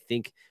well. And I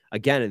think,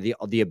 again,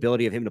 the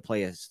ability of him to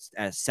play as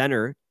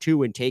center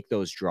too and take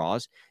those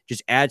draws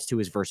just adds to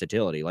his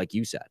versatility, like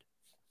you said.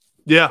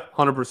 Yeah,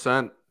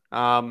 100%.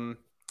 Trying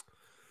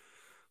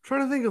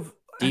to think of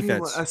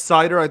Defense.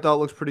 Seider, I thought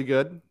looked pretty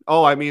good.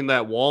 Oh, I mean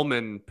that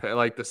Walman,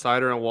 like the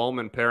Seider and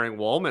Walman pairing.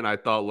 Walman, I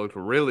thought looked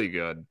really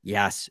good.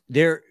 Yes.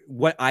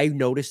 What I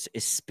noticed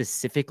is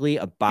specifically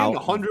about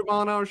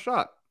 100-mile-an-hour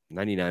shot.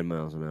 99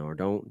 miles an hour.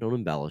 Don't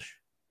embellish.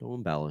 Don't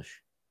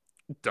embellish.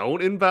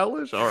 Don't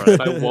embellish? All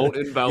right. I won't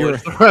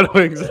embellish the Red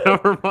Wings.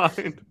 Never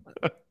mind.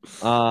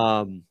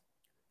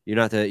 You're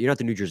not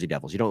the New Jersey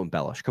Devils. You don't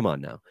embellish. Come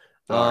on now.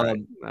 All right.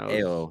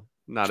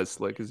 Not as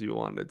slick as you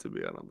wanted it to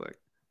be, I don't think.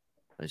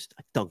 I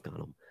dunked on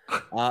him.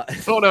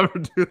 Don't ever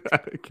do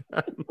that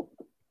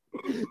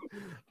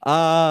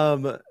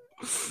again.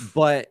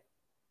 But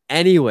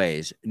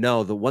anyways,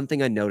 no, the one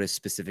thing I noticed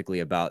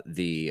specifically about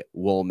the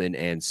Walman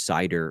and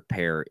Seider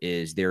pair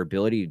is their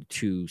ability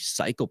to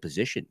cycle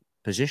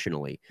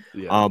positionally.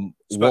 Yeah.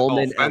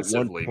 Walman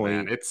offensively, at one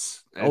point, man,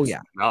 it's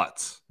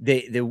nuts.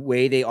 The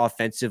way they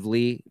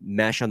offensively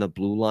mesh on the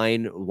blue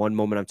line. One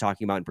moment I'm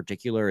talking about in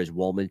particular is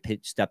Walman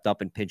stepped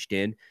up and pinched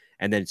in,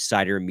 and then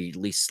Seider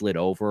immediately slid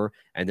over.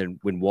 And then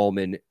when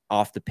Walman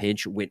off the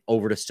pinch went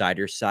over to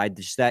Seider's side,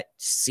 just that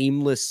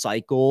seamless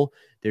cycle.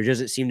 There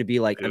doesn't seem to be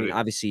like, I mean,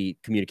 obviously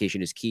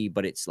communication is key,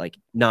 but it's like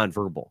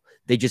nonverbal.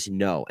 They just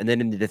know. And then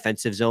in the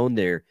defensive zone,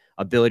 their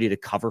ability to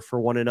cover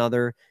for one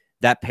another.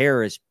 That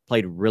pair has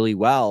played really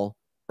well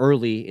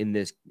early in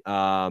this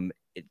 2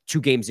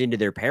 games into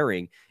their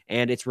pairing,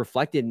 and it's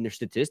reflected in their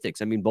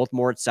statistics. I mean, both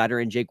Moritz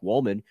Seider and Jake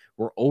Walman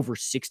were over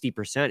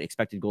 60%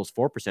 expected goals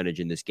for percentage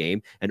in this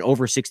game and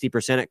over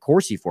 60% at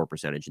Corsi for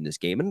percentage in this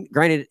game. And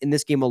granted, in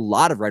this game, a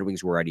lot of Red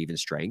Wings were at even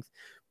strength,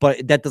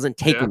 but that doesn't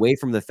take away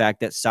from the fact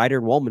that Seider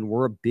and Walman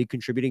were a big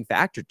contributing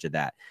factor to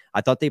that.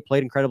 I thought they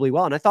played incredibly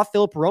well, and I thought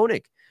Filip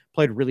Hronek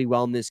played really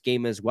well in this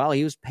game as well.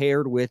 He was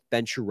paired with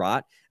Ben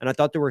Chiarot, and I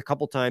thought there were a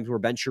couple times where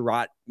Ben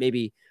Chiarot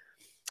maybe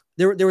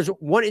there was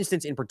one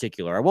instance in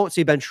particular. I won't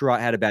say Ben Chiarot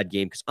had a bad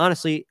game because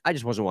honestly, I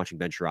just wasn't watching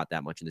Ben Chiarot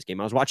that much in this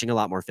game. I was watching a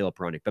lot more Filip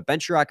Hronek, but Ben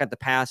Chiarot got the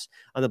pass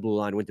on the blue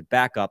line, went to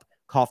back up,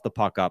 coughed the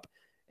puck up,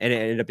 and it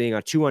ended up being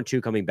a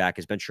 2-on-2 coming back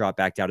as Ben Chiarot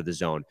backed out of the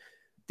zone.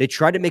 They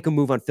tried to make a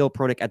move on Filip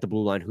Hronek at the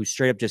blue line, who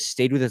straight up just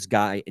stayed with his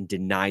guy and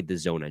denied the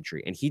zone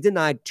entry. And he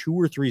denied 2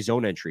 or 3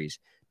 zone entries.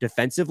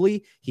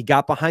 Defensively, he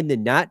got behind the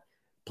net,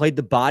 played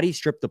the body,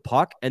 stripped the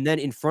puck, and then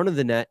in front of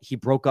the net, he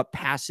broke up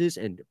passes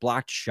and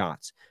blocked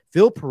shots.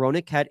 Filip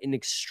Hronek had an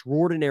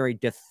extraordinary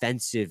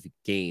defensive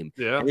game.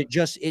 Yeah. And it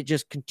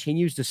just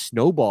continues to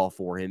snowball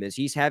for him as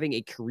he's having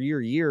a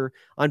career year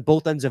on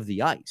both ends of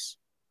the ice.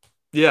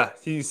 Yeah,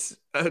 he's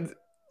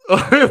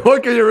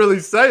what can you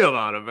really say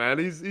about him, man?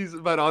 He's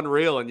been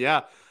unreal. And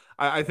yeah,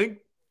 I think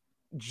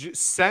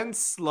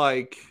since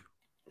like,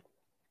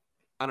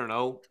 I don't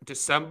know,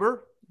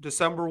 December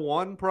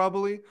 1,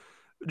 probably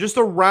just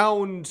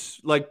around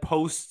like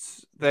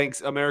post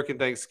American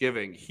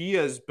Thanksgiving, he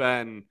has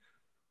been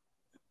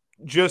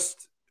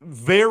just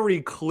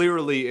very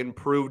clearly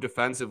improved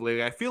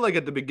defensively. I feel like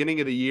at the beginning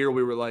of the year,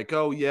 we were like,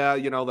 oh yeah,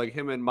 like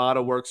him and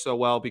Mata work so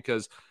well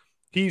because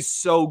he's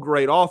so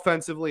great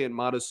offensively and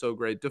Mata's so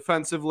great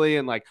defensively.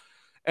 And like,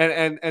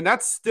 and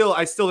that's still,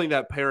 I still think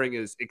that pairing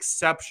is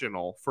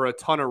exceptional for a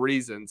ton of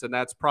reasons. And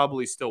that's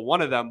probably still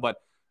one of them, but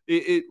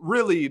it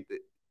really,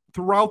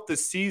 throughout the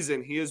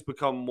season, he has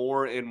become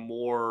more and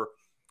more,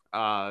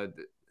 I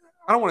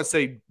don't want to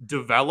say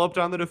developed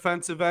on the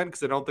defensive end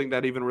because I don't think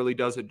that even really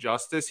does it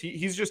justice.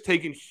 He's just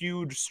taken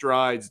huge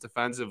strides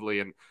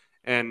defensively.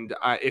 And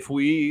if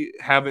we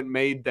haven't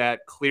made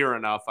that clear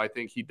enough, I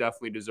think he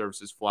definitely deserves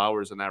his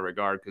flowers in that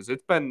regard because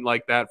it's been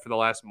like that for the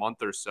last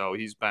month or so.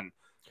 He's been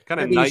kind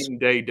of night and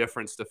day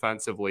difference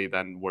defensively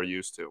than we're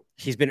used to.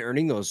 He's been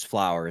earning those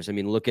flowers. I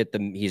mean, look at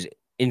them. He's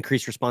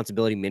increased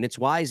responsibility minutes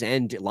wise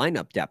and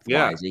lineup depth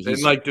wise. He's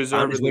and like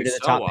deservedly so,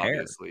 top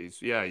obviously.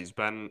 Yeah, he's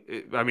been,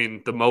 I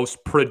mean, the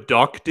most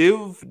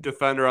productive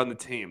defender on the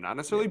team. Not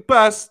necessarily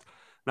best,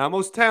 not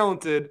most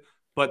talented,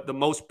 but the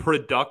most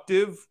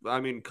productive,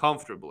 I mean,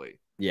 comfortably.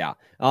 Yeah.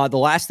 The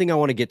last thing I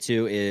want to get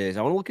to is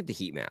I want to look at the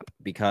heat map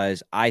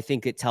because I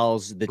think it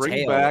tells the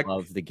tale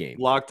of the game.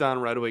 Locked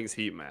on Red Wings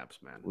heat maps,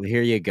 man. Well,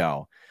 here you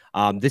go.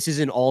 This is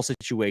in all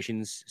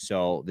situations.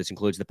 So this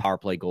includes the power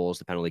play goals,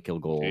 the penalty kill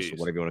goals,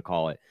 whatever you want to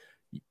call it.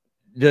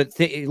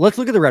 Let's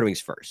look at the Red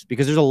Wings first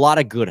because there's a lot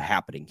of good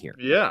happening here.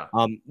 Yeah.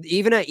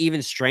 Even at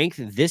even strength,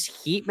 this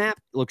heat map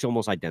looks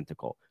almost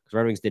identical because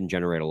Red Wings didn't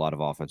generate a lot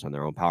of offense on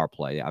their own power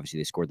play. Obviously,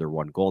 they scored their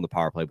 1 goal in the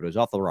power play, but it was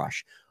off the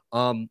rush.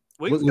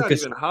 Wings got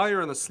even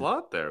higher in the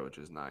slot there, which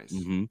is nice.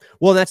 Mm-hmm.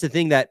 Well, that's the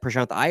thing that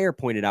Prashant Iyer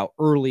pointed out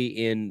early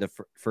in the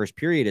first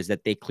period is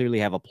that they clearly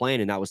have a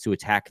plan, and that was to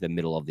attack the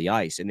middle of the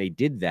ice, and they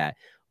did that.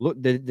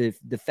 Look,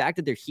 the fact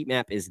that their heat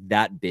map is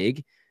that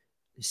big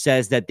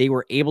says that they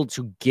were able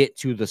to get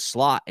to the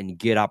slot and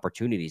get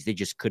opportunities. They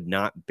just could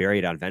not bury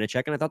it on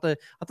Vanacek, and I thought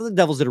the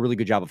Devils did a really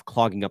good job of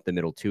clogging up the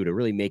middle too to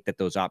really make sure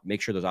those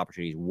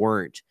opportunities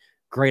weren't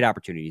great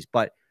opportunities,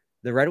 but.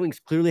 The Red Wings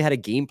clearly had a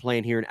game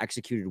plan here and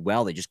executed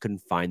well. They just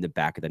couldn't find the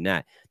back of the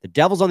net. The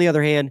Devils, on the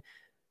other hand,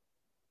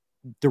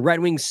 the Red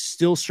Wings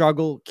still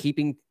struggle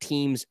keeping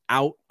teams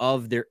out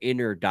of their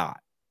inner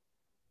dot,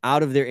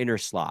 out of their inner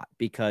slot,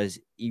 because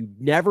you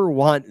never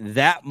want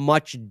that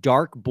much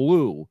dark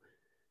blue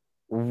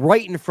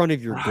right in front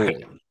of your Right.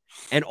 goal.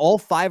 And all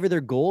 5 of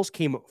their goals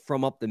came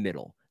from up the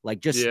middle, like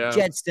just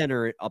dead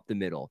center up the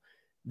middle.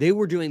 They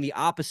were doing the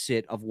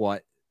opposite of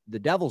what the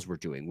Devils were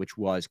doing, which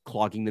was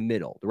clogging the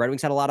middle. The Red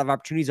Wings had a lot of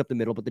opportunities up the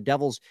middle, but the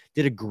Devils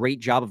did a great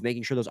job of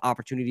making sure those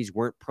opportunities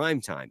weren't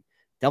primetime.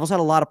 Devils had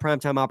a lot of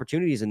primetime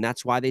opportunities, and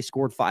that's why they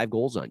scored 5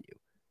 goals on you.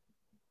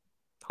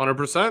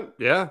 100%.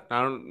 Yeah.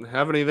 I don't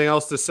have anything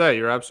else to say.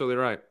 You're absolutely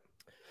right.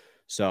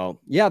 So,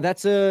 yeah,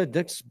 that's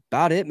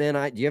about it, man.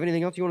 Do you have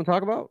anything else you want to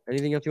talk about?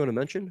 Anything else you want to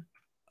mention?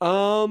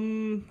 I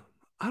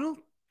don't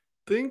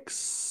think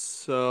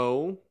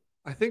so.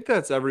 I think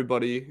that's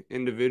everybody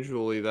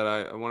individually that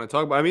I want to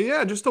talk about. I mean,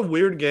 yeah, just a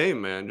weird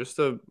game, man. Just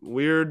a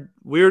weird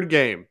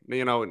game.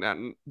 You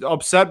know,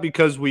 upset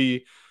because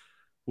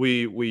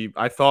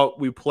I thought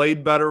we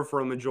played better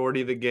for a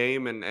majority of the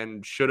game and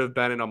it should have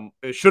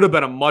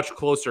been a much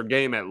closer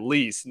game at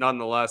least.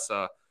 Nonetheless,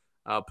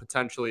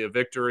 potentially a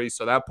victory.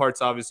 So that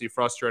part's obviously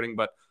frustrating,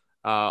 but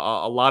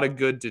a lot of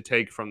good to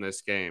take from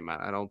this game.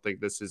 I don't think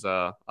this is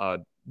a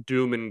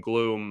doom and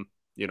gloom,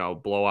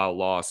 blowout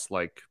loss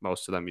like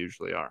most of them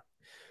usually are.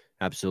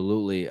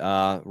 Absolutely.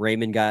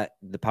 Raymond got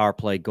the power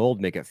play goal,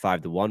 make it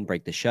 5-1,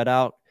 break the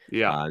shutout.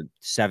 Yeah.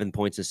 7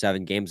 points in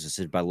 7 games,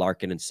 assisted by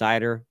Larkin and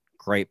Seider.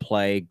 Great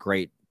play,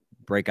 great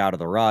break out of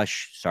the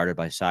rush, started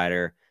by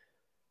Seider.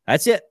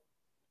 That's it.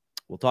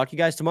 We'll talk to you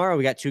guys tomorrow.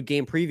 We got 2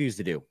 game previews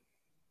to do.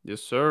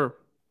 Yes, sir.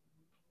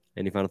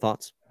 Any final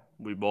thoughts?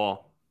 We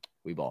ball.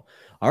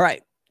 All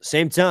right.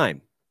 Same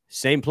time,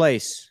 same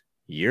place,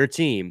 your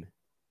team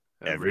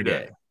every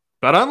day.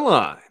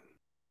 BetOnline.